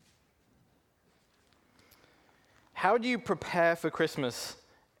How do you prepare for Christmas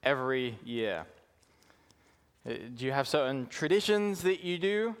every year? Do you have certain traditions that you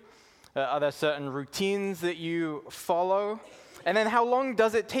do? Are there certain routines that you follow? And then how long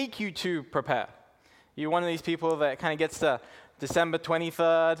does it take you to prepare? You're one of these people that kind of gets to December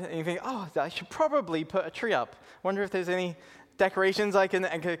 23rd, and you think, oh, I should probably put a tree up. Wonder if there's any decorations I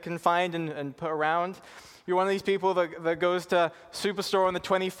can find and put around. You're one of these people that goes to Superstore on the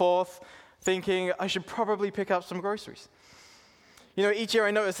 24th, thinking, I should probably pick up some groceries. You know, each year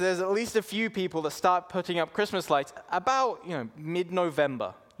I notice there's at least a few people that start putting up Christmas lights about,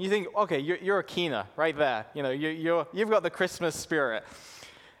 mid-November. You think, okay, you're a keener right there. You know, you've got the Christmas spirit.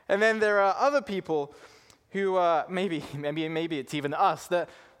 And then there are other people who maybe it's even us that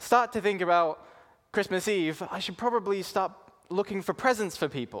start to think about Christmas Eve. I should probably start looking for presents for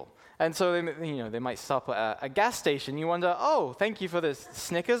people. And so they might stop at a gas station. You wonder, oh, thank you for this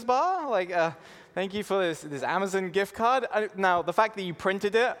Snickers bar. Thank you for this Amazon gift card. Now, the fact that you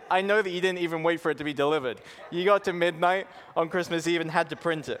printed it, I know that you didn't even wait for it to be delivered. You got to midnight on Christmas Eve and had to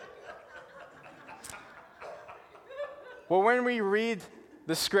print it. Well, when we read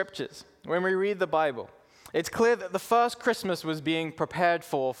the scriptures, when we read the Bible, it's clear that the first Christmas was being prepared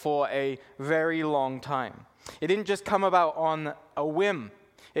for a very long time. It didn't just come about on a whim.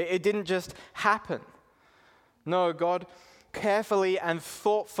 It didn't just happen. No, God carefully and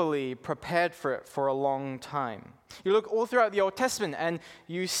thoughtfully prepared for it for a long time. You look all throughout the Old Testament and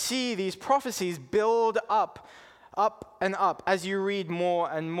you see these prophecies build up and up as you read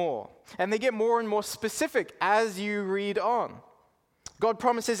more and more. And they get more and more specific as you read on. God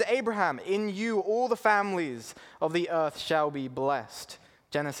promises Abraham, in you all the families of the earth shall be blessed.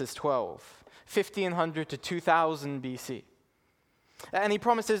 Genesis 12, 1500 to 2000 BC. And he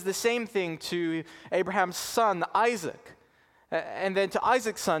promises the same thing to Abraham's son, Isaac, and then to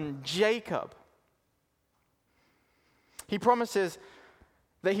Isaac's son, Jacob. He promises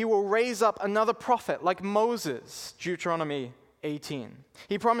that he will raise up another prophet like Moses, Deuteronomy 18.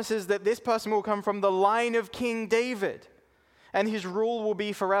 He promises that this person will come from the line of King David, and his rule will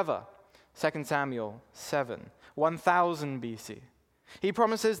be forever. 2 Samuel 7, 1000 BC. He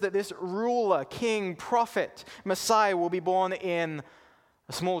promises that this ruler, king, prophet, Messiah will be born in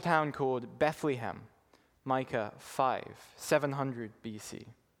a small town called Bethlehem. Micah 5, 700 BC.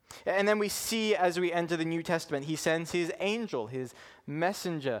 And then we see as we enter the New Testament, he sends his angel, his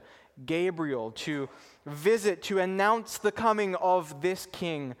messenger, Gabriel, to visit, to announce the coming of this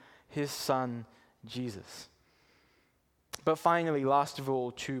king, his son, Jesus. But finally, last of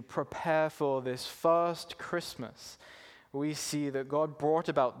all, to prepare for this first Christmas, we see that God brought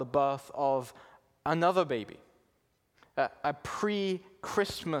about the birth of another baby, a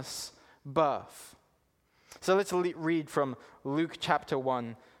pre-Christmas birth. So let's read from Luke chapter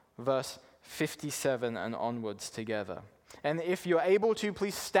 1, verse 57 and onwards together. And if you're able to,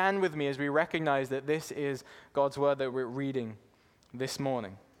 please stand with me as we recognize that this is God's word that we're reading this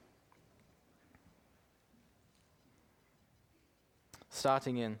morning.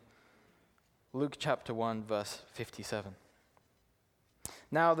 Starting in Luke chapter 1, verse 57.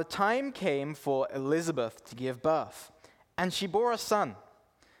 Now the time came for Elizabeth to give birth, and she bore a son.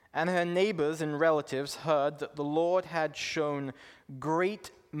 And her neighbors and relatives heard that the Lord had shown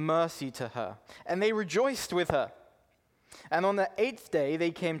great mercy to her, and they rejoiced with her. And on the 8th day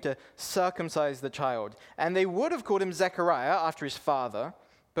they came to circumcise the child, and they would have called him Zechariah after his father,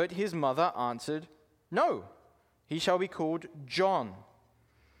 but his mother answered, "No, he shall be called John."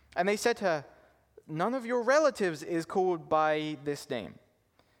 And they said to her, "None of your relatives is called by this name."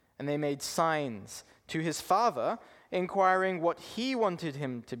 And they made signs to his father, inquiring what he wanted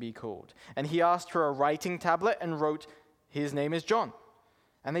him to be called. And he asked for a writing tablet and wrote, "His name is John."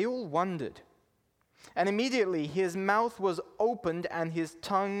 And they all wondered. And immediately his mouth was opened and his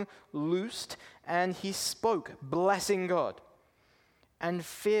tongue loosed, and he spoke, blessing God. And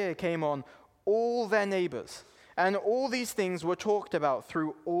fear came on all their neighbors, and all these things were talked about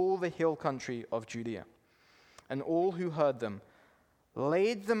through all the hill country of Judea. And all who heard them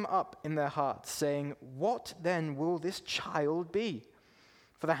laid them up in their hearts, saying, "What then will this child be?"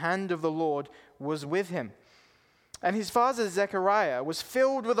 For the hand of the Lord was with him. And his father Zechariah was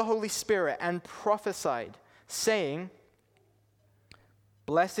filled with the Holy Spirit and prophesied, saying,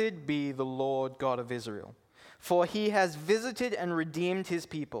 "Blessed be the Lord God of Israel, for he has visited and redeemed his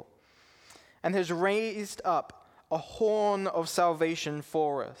people, and has raised up a horn of salvation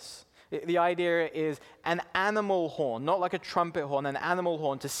for us." The idea is an animal horn, not like a trumpet horn, an animal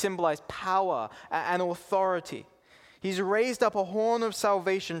horn to symbolize power and authority. He's raised up a horn of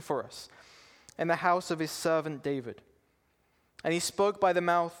salvation for us in the house of his servant David. And he spoke by the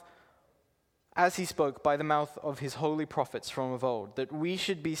mouth as he spoke by the mouth of his holy prophets from of old, that we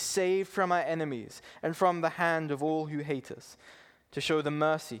should be saved from our enemies and from the hand of all who hate us, to show the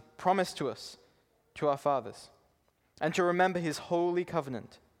mercy promised to us, to our fathers, and to remember his holy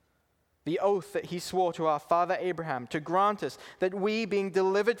covenant, the oath that he swore to our father Abraham, to grant us that we, being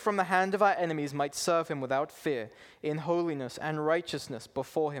delivered from the hand of our enemies, might serve him without fear, in holiness and righteousness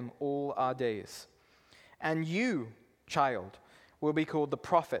before him all our days. And you, child, will be called the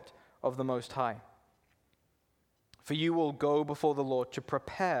prophet of the Most High. For you will go before the Lord to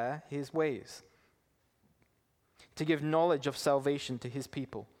prepare his ways, to give knowledge of salvation to his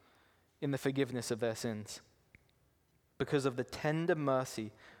people in the forgiveness of their sins, because of the tender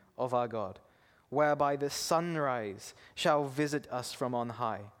mercy of our God, whereby the sunrise shall visit us from on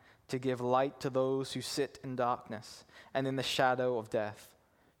high, to give light to those who sit in darkness and in the shadow of death,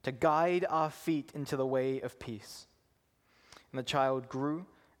 to guide our feet into the way of peace. And the child grew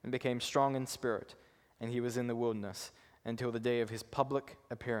and became strong in spirit, and he was in the wilderness until the day of his public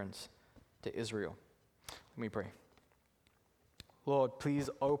appearance to Israel. Let me pray. Lord, please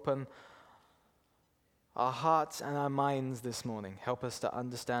open our hearts and our minds this morning. Help us to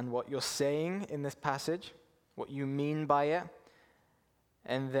understand what you're saying in this passage, what you mean by it,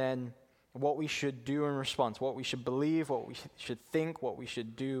 and then what we should do in response, what we should believe, what we should think, what we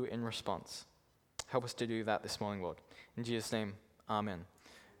should do in response. Help us to do that this morning, Lord. In Jesus' name, amen.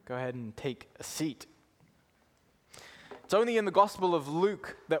 Go ahead and take a seat. It's only in the Gospel of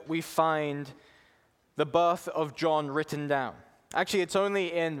Luke that we find the birth of John written down. Actually, it's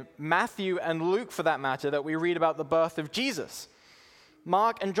only in Matthew and Luke, for that matter, that we read about the birth of Jesus.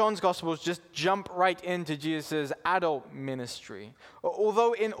 Mark and John's Gospels just jump right into Jesus' adult ministry.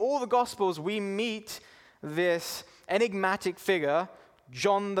 Although in all the Gospels we meet this enigmatic figure,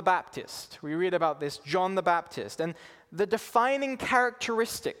 John the Baptist. We read about this John the Baptist. And the defining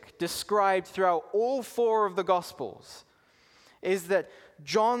characteristic described throughout all four of the Gospels is that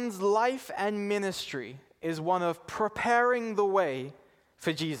John's life and ministry is one of preparing the way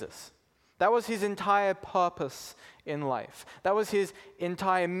for Jesus. That was his entire purpose in life. That was his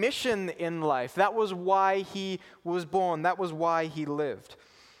entire mission in life. That was why he was born. That was why he lived.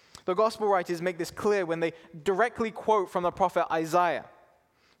 The gospel writers make this clear when they directly quote from the prophet Isaiah.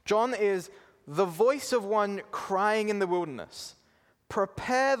 John is the voice of one crying in the wilderness,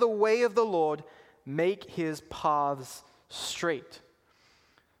 "Prepare the way of the Lord, make his paths straight."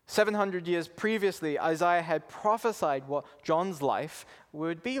 700 years previously, Isaiah had prophesied what John's life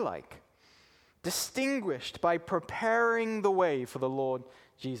would be like, distinguished by preparing the way for the Lord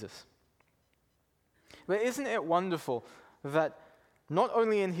Jesus. But isn't it wonderful that not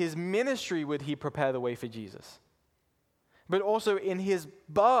only in his ministry would he prepare the way for Jesus, but also in his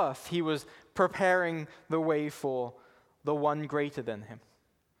birth he was preparing the way for the one greater than him.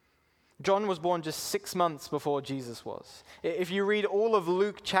 John was born just 6 months before Jesus was. If you read all of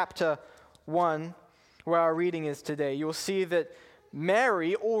Luke chapter 1, where our reading is today, you'll see that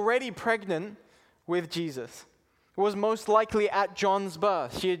Mary, already pregnant with Jesus, was most likely at John's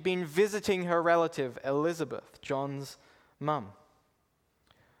birth. She had been visiting her relative Elizabeth, John's mum.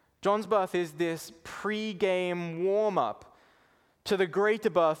 John's birth is this pre-game warm-up to the greater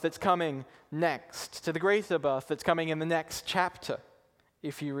birth that's coming next, to the greater birth that's coming in the next chapter,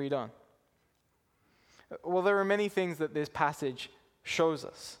 if you read on. Well, there are many things that this passage shows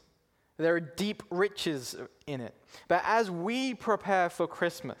us. There are deep riches in it. But as we prepare for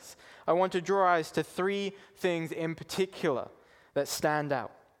Christmas, I want to draw our eyes to three things in particular that stand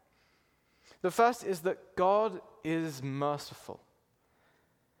out. The first is that God is merciful.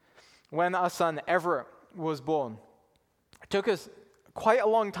 When our son Everett was born, it took us quite a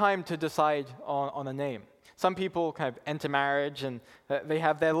long time to decide on a name. Some people kind of enter marriage and they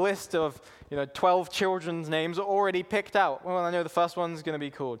have their list of 12 children's names already picked out. Well, I know the first one's going to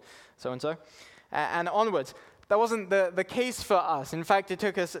be called so-and-so, and onwards. That wasn't the case for us. In fact, it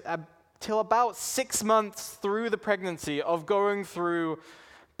took us till about 6 months through the pregnancy of going through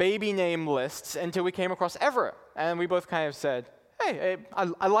baby name lists until we came across Everett. And we both kind of said, hey,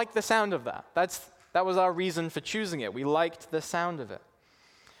 I like the sound of that. That was our reason for choosing it. We liked the sound of it.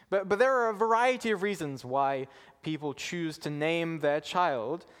 But there are a variety of reasons why people choose to name their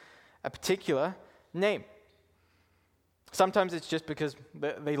child a particular name. Sometimes it's just because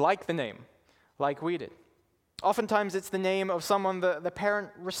they like the name, like we did. Oftentimes it's the name of someone the parent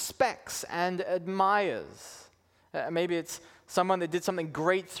respects and admires. Maybe it's someone that did something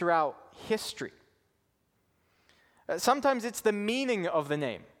great throughout history. Sometimes it's the meaning of the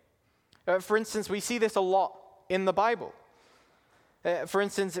name. For instance, we see this a lot in the Bible. For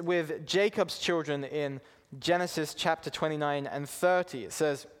instance, with Jacob's children in Genesis chapter 29 and 30, it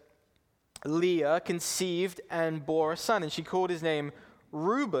says, Leah conceived and bore a son, and she called his name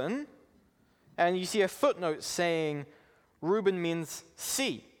Reuben. And you see a footnote saying Reuben means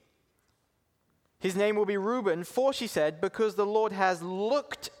sea. His name will be Reuben, for she said, because the Lord has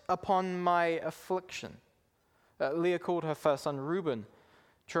looked upon my affliction. Leah called her first son Reuben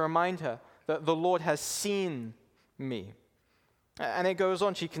to remind her that the Lord has seen me. And it goes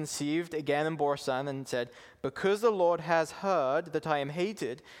on, she conceived again and bore a son and said, because the Lord has heard that I am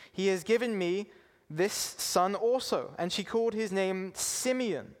hated, he has given me this son also. And she called his name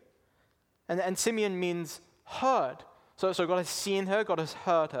Simeon. And Simeon means heard. So God has seen her, God has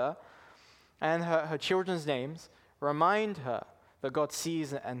heard her. And her children's names remind her that God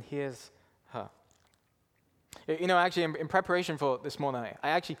sees and hears her. You know, actually, in preparation for this morning, I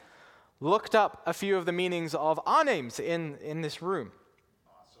actually looked up a few of the meanings of our names in this room.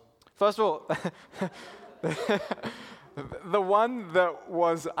 Awesome. First of all, the one that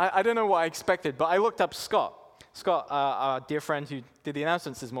was, I don't know what I expected, but I looked up Scott. Scott, our dear friend who did the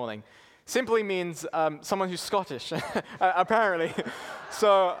announcements this morning, simply means someone who's Scottish, apparently.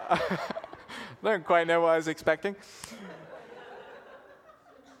 So I don't quite know what I was expecting.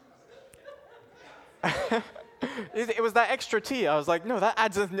 It was that extra T. I was like, no, that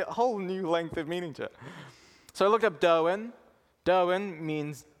adds a whole new length of meaning to it. So I looked up Derwin. Derwin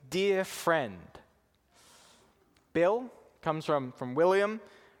means dear friend. Bill comes from William,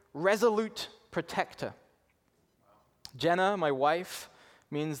 resolute protector. Jenna, my wife,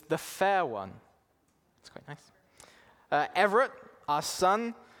 means the fair one. That's quite nice. Everett, our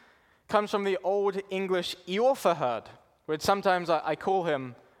son, comes from the Old English Eorfaherd, which sometimes I call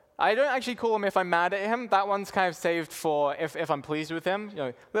him. I don't actually call him if I'm mad at him. That one's kind of saved for if I'm pleased with him. You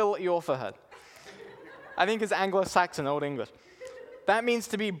know, little Eorfaherd. I think it's Anglo-Saxon, Old English. That means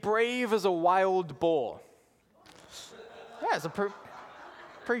to be brave as a wild boar. Yeah, it's a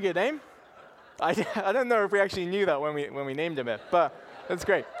pretty good name. I don't know if we actually knew that when we named him it, but that's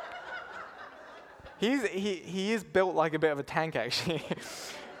great. He is built like a bit of a tank, actually.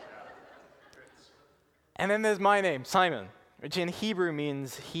 And then there's my name, Simon, which in Hebrew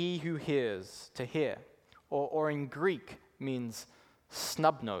means he who hears, to hear, or in Greek means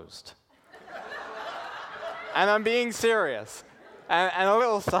snub-nosed. And I'm being serious. And a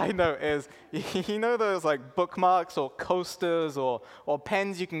little side note is, you know those like bookmarks or coasters or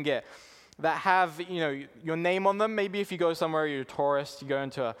pens you can get that have, you know, your name on them? Maybe if you go somewhere, you're a tourist, you go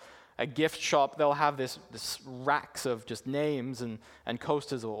into a gift shop, they'll have this racks of just names and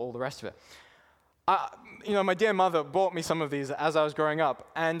coasters or all the rest of it. You know, my dear mother bought me some of these as I was growing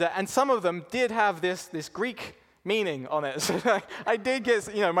up, and some of them did have this Greek meaning on it. So I did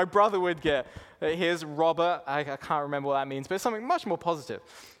get, you know, my brother would get, here's Robert, I can't remember what that means, but it's something much more positive.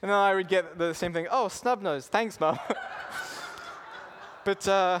 And then I would get the same thing, oh, snub-nosed, thanks, Mum. But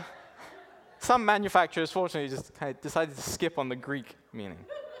some manufacturers, fortunately, just kind of decided to skip on the Greek meaning.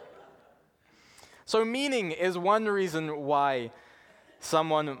 So meaning is one reason why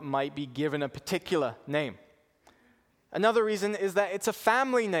someone might be given a particular name. Another reason is that it's a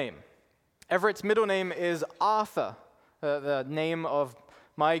family name. Everett's middle name is Arthur, the name of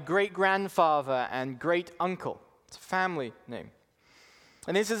my great-grandfather and great-uncle. It's a family name.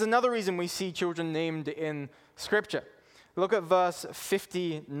 And this is another reason we see children named in Scripture. Look at verse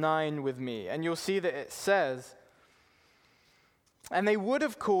 59 with me, and you'll see that it says, and they would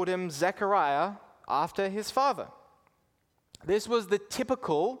have called him Zechariah after his father. This was the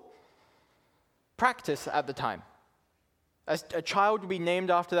typical practice at the time. A child would be named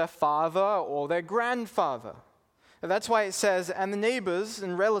after their father or their grandfather. And that's why it says, and the neighbors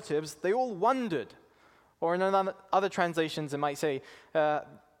and relatives, they all wondered. Or in other translations, it might say,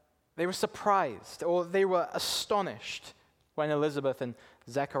 they were surprised or they were astonished when Elizabeth and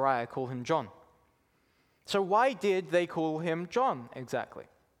Zechariah called him John. So why did they call him John exactly?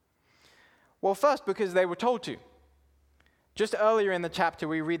 Well, first, because they were told to. Just earlier in the chapter,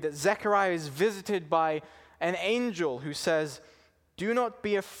 we read that Zechariah is visited by an angel who says, do not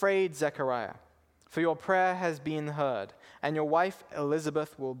be afraid, Zechariah, for your prayer has been heard, and your wife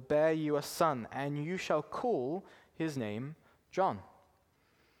Elizabeth will bear you a son, and you shall call his name John.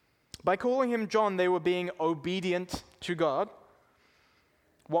 By calling him John, they were being obedient to God,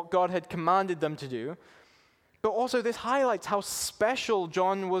 what God had commanded them to do, but also this highlights how special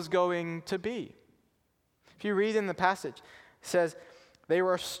John was going to be. If you read in the passage, it says, they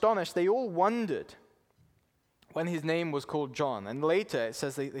were astonished, they all wondered when his name was called John. And later it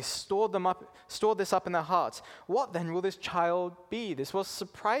says they stored this up in their hearts. What then will this child be? This was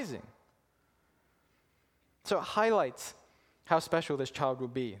surprising. So it highlights how special this child will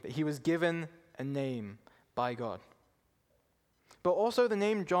be, that he was given a name by God. But also the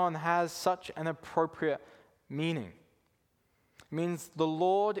name John has such an appropriate meaning. It means the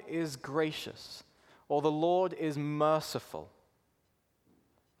Lord is gracious, or the Lord is merciful.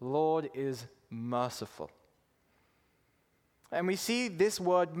 The Lord is merciful. And we see this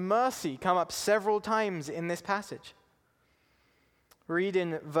word mercy come up several times in this passage. Read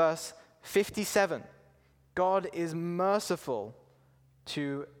in verse 57. God is merciful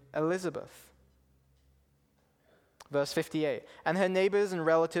to Elizabeth. Verse 58. And her neighbors and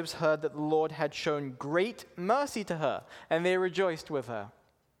relatives heard that the Lord had shown great mercy to her, and they rejoiced with her.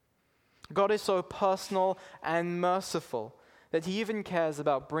 God is so personal and merciful that he even cares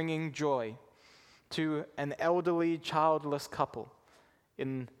about bringing joy to an elderly, childless couple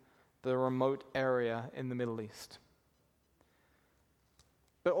in the remote area in the Middle East.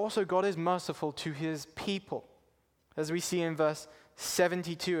 But also God is merciful to his people, as we see in verse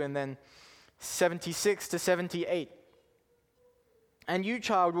 72 and then 76 to 78. And you,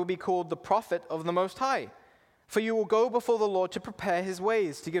 child, will be called the prophet of the Most High, for you will go before the Lord to prepare his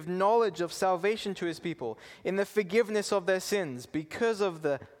ways, to give knowledge of salvation to his people, in the forgiveness of their sins, because of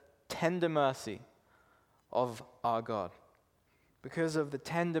the tender mercy of our God. Because of the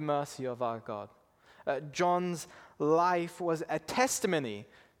tender mercy of our God. John's life was a testimony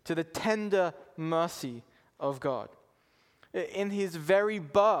to the tender mercy of God. In his very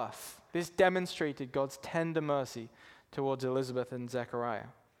birth, this demonstrated God's tender mercy towards Elizabeth and Zechariah.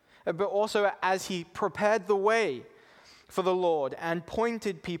 But also as he prepared the way for the Lord and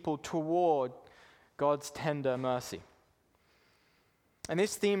pointed people toward God's tender mercy. And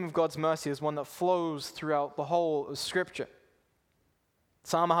this theme of God's mercy is one that flows throughout the whole of Scripture.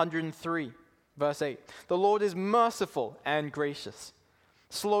 Psalm 103, verse 8. The Lord is merciful and gracious,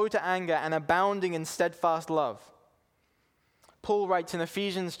 slow to anger and abounding in steadfast love. Paul writes in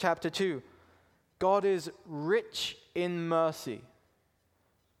Ephesians chapter 2, God is rich in mercy.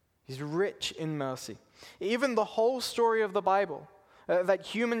 He's rich in mercy. Even the whole story of the Bible, that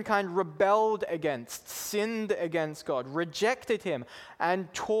humankind rebelled against, sinned against God, rejected him,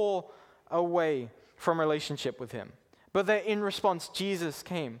 and tore away from relationship with him. But that in response, Jesus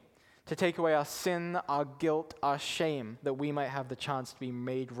came to take away our sin, our guilt, our shame, that we might have the chance to be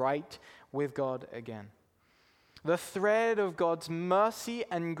made right with God again. The thread of God's mercy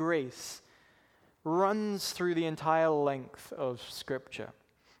and grace runs through the entire length of Scripture,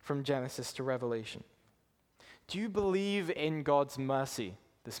 from Genesis to Revelation. Do you believe in God's mercy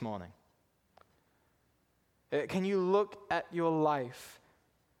this morning? Can you look at your life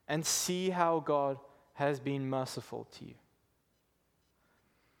and see how God has been merciful to you?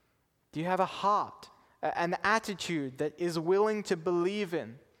 Do you have a heart, an attitude that is willing to believe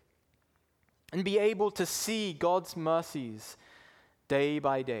in and be able to see God's mercies day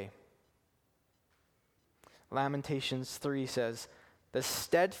by day? Lamentations 3 says, the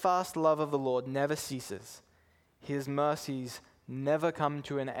steadfast love of the Lord never ceases. His mercies never come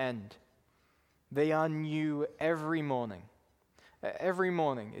to an end. They are new every morning. Every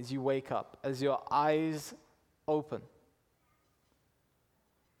morning as you wake up, as your eyes open,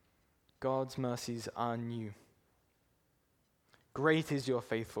 God's mercies are new. Great is your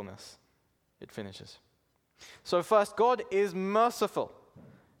faithfulness, it finishes. So first, God is merciful.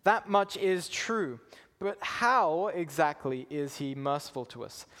 That much is true. But how exactly is he merciful to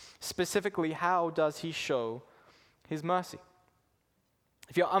us? Specifically, how does he show his mercy?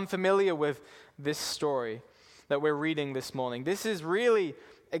 If you're unfamiliar with this story that we're reading this morning, this is really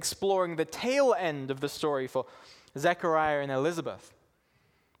exploring the tail end of the story for Zechariah and Elizabeth.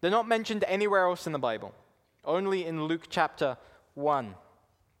 They're not mentioned anywhere else in the Bible, only in Luke chapter 1.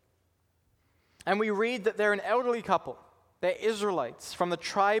 And we read that they're an elderly couple. They're Israelites from the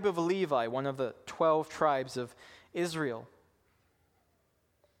tribe of Levi, one of the 12 tribes of Israel.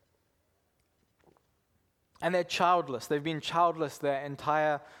 And they're childless. They've been childless their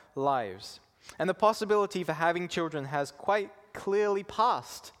entire lives. And the possibility for having children has quite clearly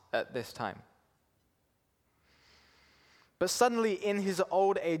passed at this time. But suddenly, in his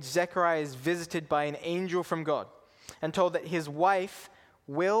old age, Zechariah is visited by an angel from God and told that his wife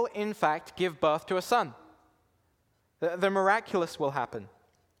will, in fact, give birth to a son. The miraculous will happen.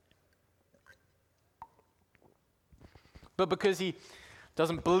 But because he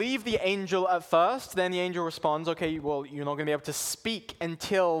doesn't believe the angel at first, then the angel responds, okay, well, you're not going to be able to speak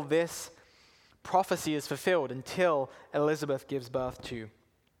until this prophecy is fulfilled, until Elizabeth gives birth to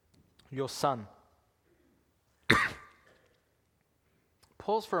your son.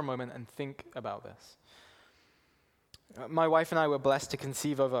 Pause for a moment and think about this. My wife and I were blessed to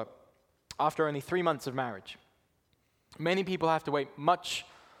conceive after only 3 months of marriage. Many people have to wait much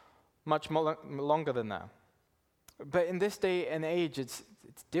longer than that. But in this day and age, it's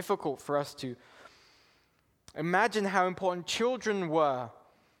difficult for us to imagine how important children were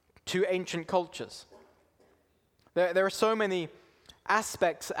to ancient cultures. There are so many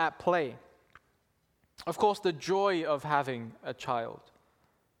aspects at play. Of course, the joy of having a child,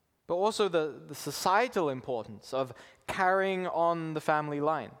 but also the societal importance of carrying on the family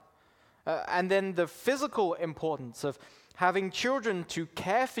line. And then the physical importance of having children to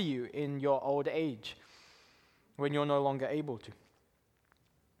care for you in your old age when you're no longer able to.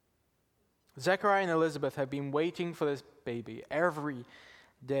 Zechariah and Elizabeth have been waiting for this baby every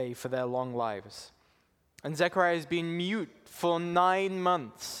day for their long lives. And Zechariah has been mute for 9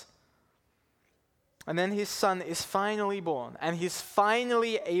 months. And then his son is finally born, and he's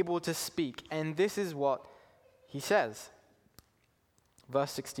finally able to speak. And this is what he says.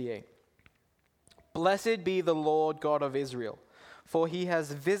 Verse 68. Blessed be the Lord God of Israel, for he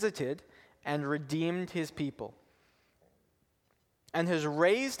has visited and redeemed his people, and has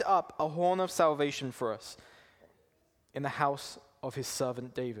raised up a horn of salvation for us in the house of his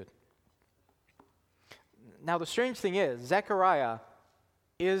servant David. Now the strange thing is, Zechariah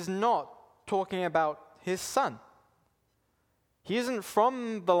is not talking about his son. He isn't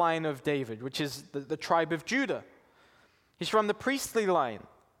from the line of David, which is the tribe of Judah. He's from the priestly line,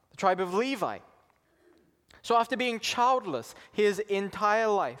 the tribe of Levi. So after being childless his entire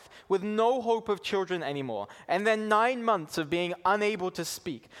life, with no hope of children anymore, and then 9 months of being unable to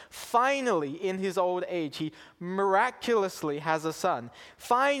speak, finally in his old age he miraculously has a son.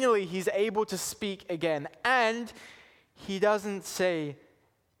 Finally he's able to speak again, and he doesn't say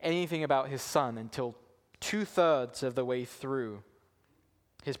anything about his son until 2/3 of the way through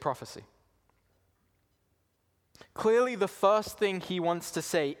his prophecy. Clearly the first thing he wants to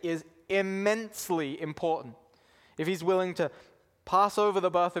say is immensely important if he's willing to pass over the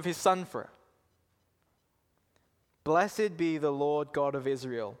birth of his son for it. Blessed be the Lord God of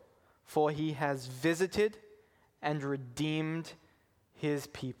Israel, for he has visited and redeemed his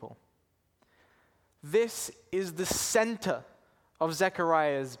people. This is the center of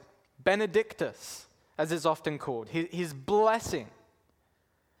Zechariah's Benedictus, as it's often called, his blessing.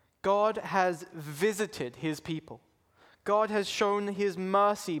 God has visited his people. God has shown his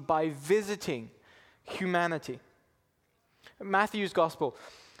mercy by visiting humanity. Matthew's gospel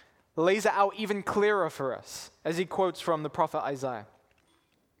lays it out even clearer for us as he quotes from the prophet Isaiah.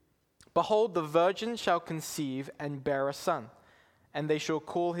 Behold, the virgin shall conceive and bear a son, and they shall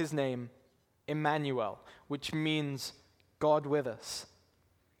call his name Emmanuel, which means God with us.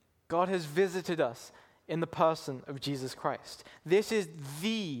 God has visited us in the person of Jesus Christ. This is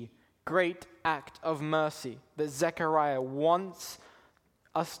the great act of mercy that Zechariah wants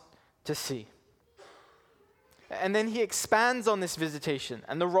us to see. And then he expands on this visitation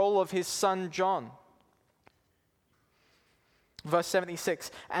and the role of his son John. Verse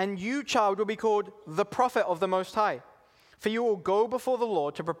 76, and you, child, will be called the prophet of the Most High, for you will go before the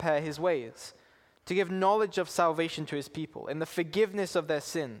Lord to prepare his ways, to give knowledge of salvation to his people, in the forgiveness of their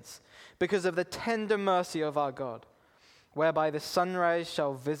sins, because of the tender mercy of our God, whereby the sunrise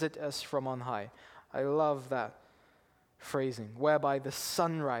shall visit us from on high. I love that phrasing, whereby the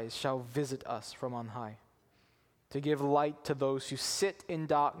sunrise shall visit us from on high, to give light to those who sit in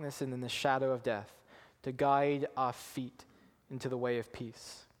darkness and in the shadow of death, to guide our feet into the way of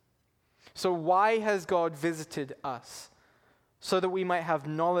peace. So why has God visited us? So that we might have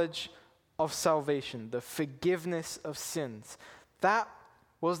knowledge of salvation, the forgiveness of sins. That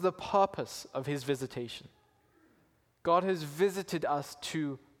was the purpose of his visitation. God has visited us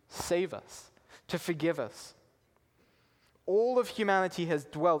to save us, to forgive us. All of humanity has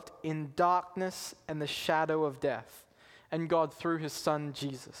dwelt in darkness and the shadow of death, and God, through his Son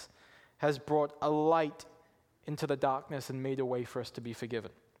Jesus, has brought a light into the darkness and made a way for us to be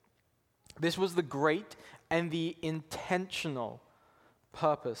forgiven. This was the great and the intentional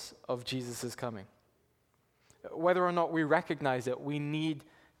purpose of Jesus' coming. Whether or not we recognize it, we need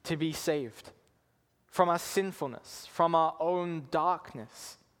to be saved from our sinfulness, from our own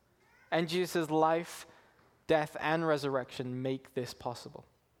darkness. And Jesus' life, death, and resurrection make this possible.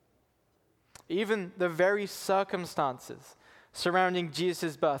 Even the very circumstances surrounding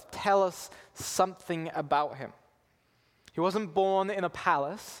Jesus' birth tell us something about him. He wasn't born in a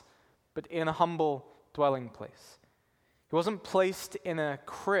palace, but in a humble dwelling place. He wasn't placed in a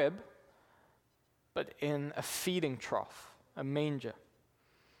crib, but in a feeding trough, a manger.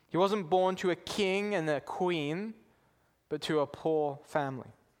 He wasn't born to a king and a queen, but to a poor family.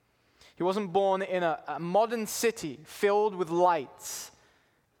 He wasn't born in a modern city filled with lights,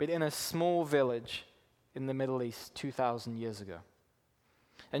 but in a small village in the Middle East 2,000 years ago.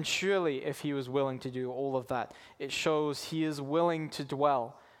 And surely if he was willing to do all of that, it shows he is willing to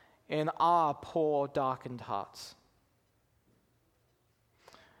dwell in our poor, darkened hearts.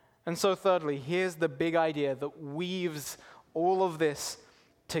 And so thirdly, here's the big idea that weaves all of this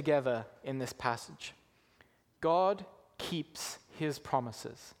together in this passage. God keeps his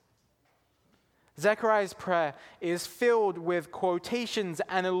promises. Zechariah's prayer is filled with quotations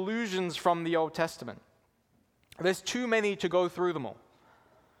and allusions from the Old Testament. There's too many to go through them all.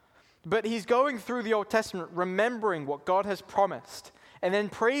 But he's going through the Old Testament remembering what God has promised and then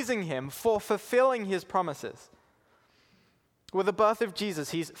praising him for fulfilling his promises. With the birth of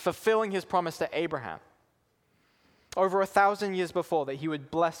Jesus, he's fulfilling his promise to Abraham over 1,000 years before, that he would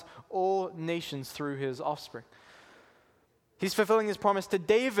bless all nations through his offspring. He's fulfilling his promise to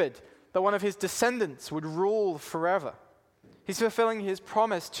David that one of his descendants would rule forever. He's fulfilling his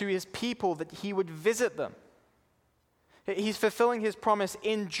promise to his people that he would visit them. He's fulfilling his promise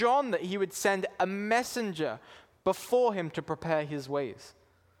in John that he would send a messenger before him to prepare his ways.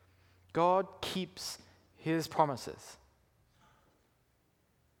 God keeps his promises.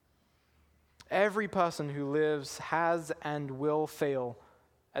 Every person who lives has and will fail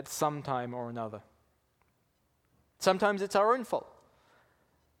at some time or another. Sometimes it's our own fault,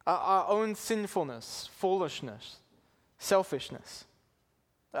 our own sinfulness, foolishness, selfishness.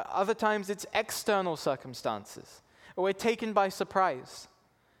 Other times it's external circumstances. We're taken by surprise.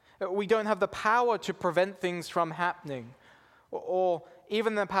 We don't have the power to prevent things from happening, or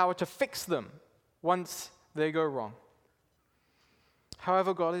even the power to fix them once they go wrong.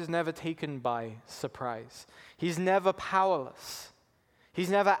 However, God is never taken by surprise. He's never powerless. He's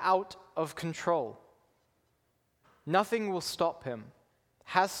never out of control. Nothing will stop him,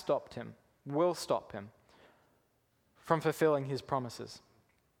 has stopped him, will stop him from fulfilling his promises.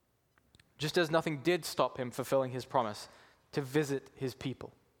 Just as nothing did stop him fulfilling his promise to visit his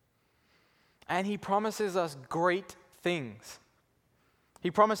people. And he promises us great things. He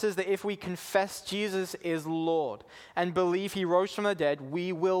promises that if we confess Jesus is Lord and believe he rose from the dead,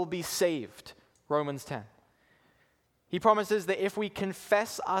 we will be saved. Romans 10. He promises that if we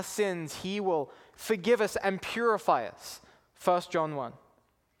confess our sins, he will forgive us and purify us. 1 John 1.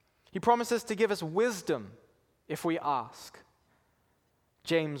 He promises to give us wisdom if we ask.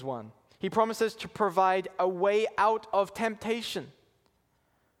 James 1. He promises to provide a way out of temptation.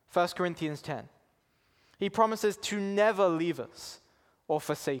 1 Corinthians 10. He promises to never leave us or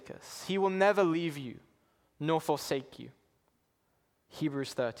forsake us. He will never leave you nor forsake you.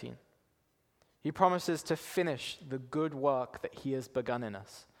 Hebrews 13. He promises to finish the good work that he has begun in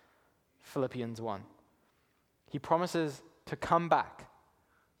us. Philippians 1. He promises to come back,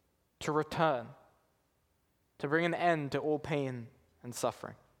 to return, to bring an end to all pain and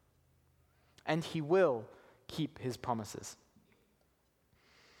suffering. And he will keep his promises.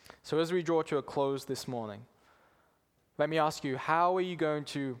 So as we draw to a close this morning, let me ask you, how are you going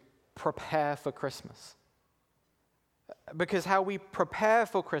to prepare for Christmas? Because how we prepare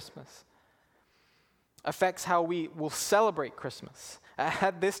for Christmas affects how we will celebrate Christmas.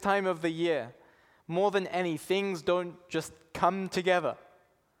 At this time of the year, more than any, things don't just come together.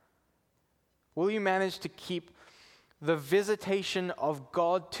 Will you manage to keep the visitation of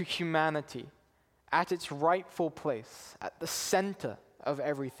God to humanity at its rightful place, at the center of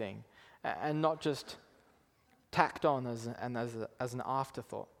everything, and not just tacked on as an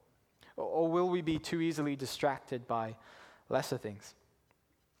afterthought? Or will we be too easily distracted by lesser things?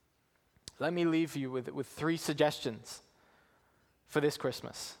 Let me leave you with 3 suggestions for this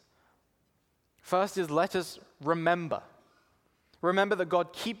Christmas. First is, let us remember. Remember that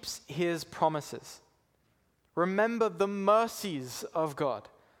God keeps his promises. Remember the mercies of God.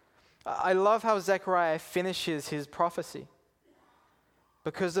 I love how Zechariah finishes his prophecy.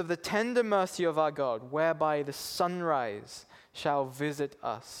 Because of the tender mercy of our God, whereby the sunrise shall visit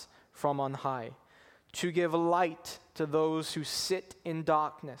us from on high, to give light to those who sit in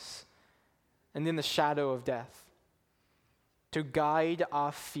darkness and in the shadow of death, to guide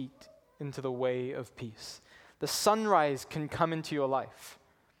our feet into the way of peace. The sunrise can come into your life.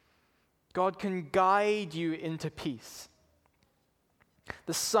 God can guide you into peace.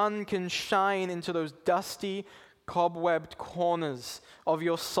 The sun can shine into those dusty, cobwebbed corners of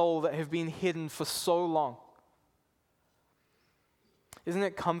your soul that have been hidden for so long. Isn't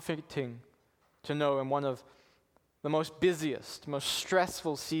it comforting to know in one of the most busiest, most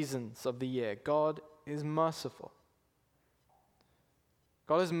stressful seasons of the year, God is merciful.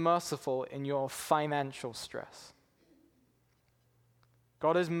 God is merciful in your financial stress.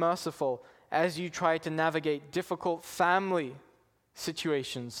 God is merciful as you try to navigate difficult family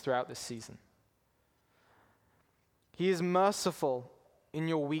situations throughout this season. He is merciful in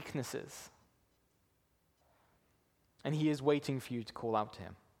your weaknesses. And he is waiting for you to call out to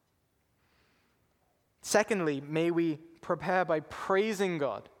him. Secondly, may we prepare by praising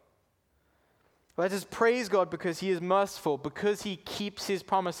God. Let us praise God because he is merciful, because he keeps his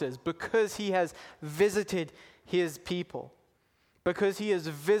promises, because he has visited his people, because he has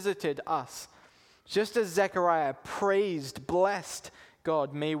visited us. Just as Zechariah praised, blessed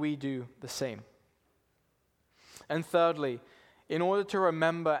God, may we do the same. And thirdly, in order to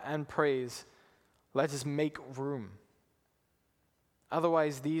remember and praise, let us make room.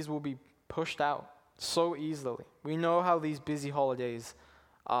 Otherwise, these will be pushed out so easily. We know how these busy holidays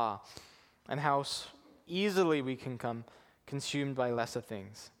are and how easily we can come consumed by lesser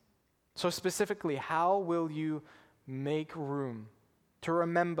things. So specifically, how will you make room to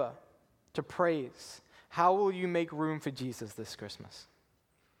remember, to praise? How will you make room for Jesus this Christmas?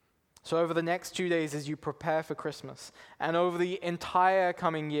 So over the next 2 days as you prepare for Christmas and over the entire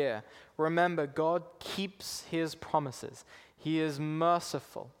coming year, remember God keeps his promises. He is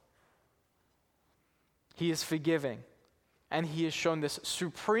merciful. He is forgiving. And he has shown this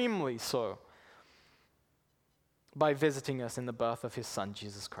supremely so by visiting us in the birth of his Son,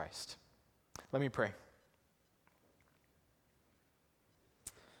 Jesus Christ. Let me pray.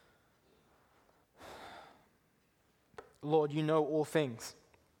 Lord, you know all things.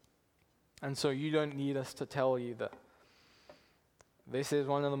 And so you don't need us to tell you that this is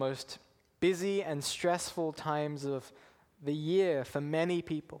one of the most busy and stressful times of the year for many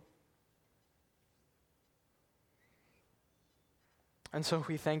people. And so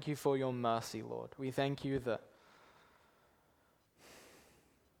we thank you for your mercy, Lord. We thank you that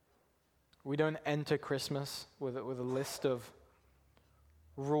we don't enter Christmas with a list of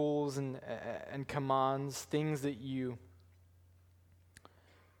rules and commands, things that you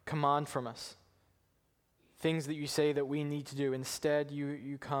command from us, things that you say that we need to do. Instead,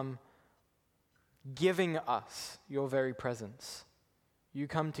 you come giving us your very presence. You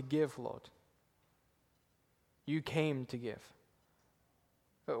come to give, Lord. You came to give.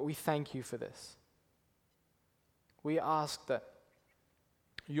 But we thank you for this. We ask that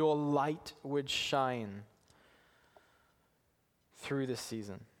your light would shine through this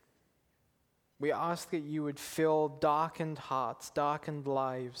season. We ask that you would fill darkened hearts, darkened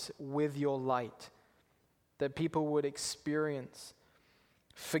lives with your light, that people would experience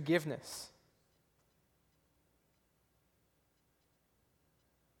forgiveness.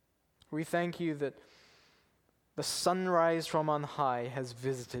 We thank you that the sunrise from on high has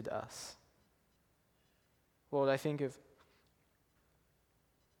visited us. Lord, I think of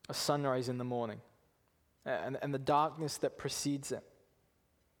a sunrise in the morning and the darkness that precedes it.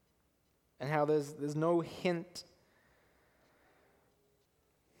 And how there's no hint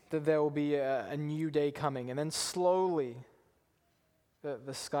that there will be a new day coming. And then slowly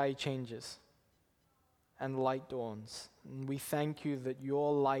the sky changes and light dawns. And we thank you that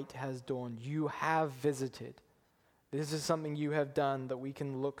your light has dawned. You have visited. This is something you have done that we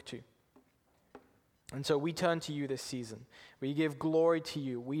can look to. And so we turn to you this season. We give glory to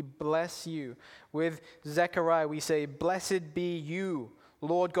you. We bless you. With Zechariah, we say, "Blessed be you,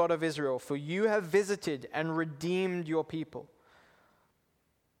 Lord God of Israel, for you have visited and redeemed your people."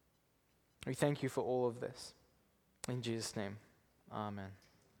 We thank you for all of this. In Jesus' name, amen.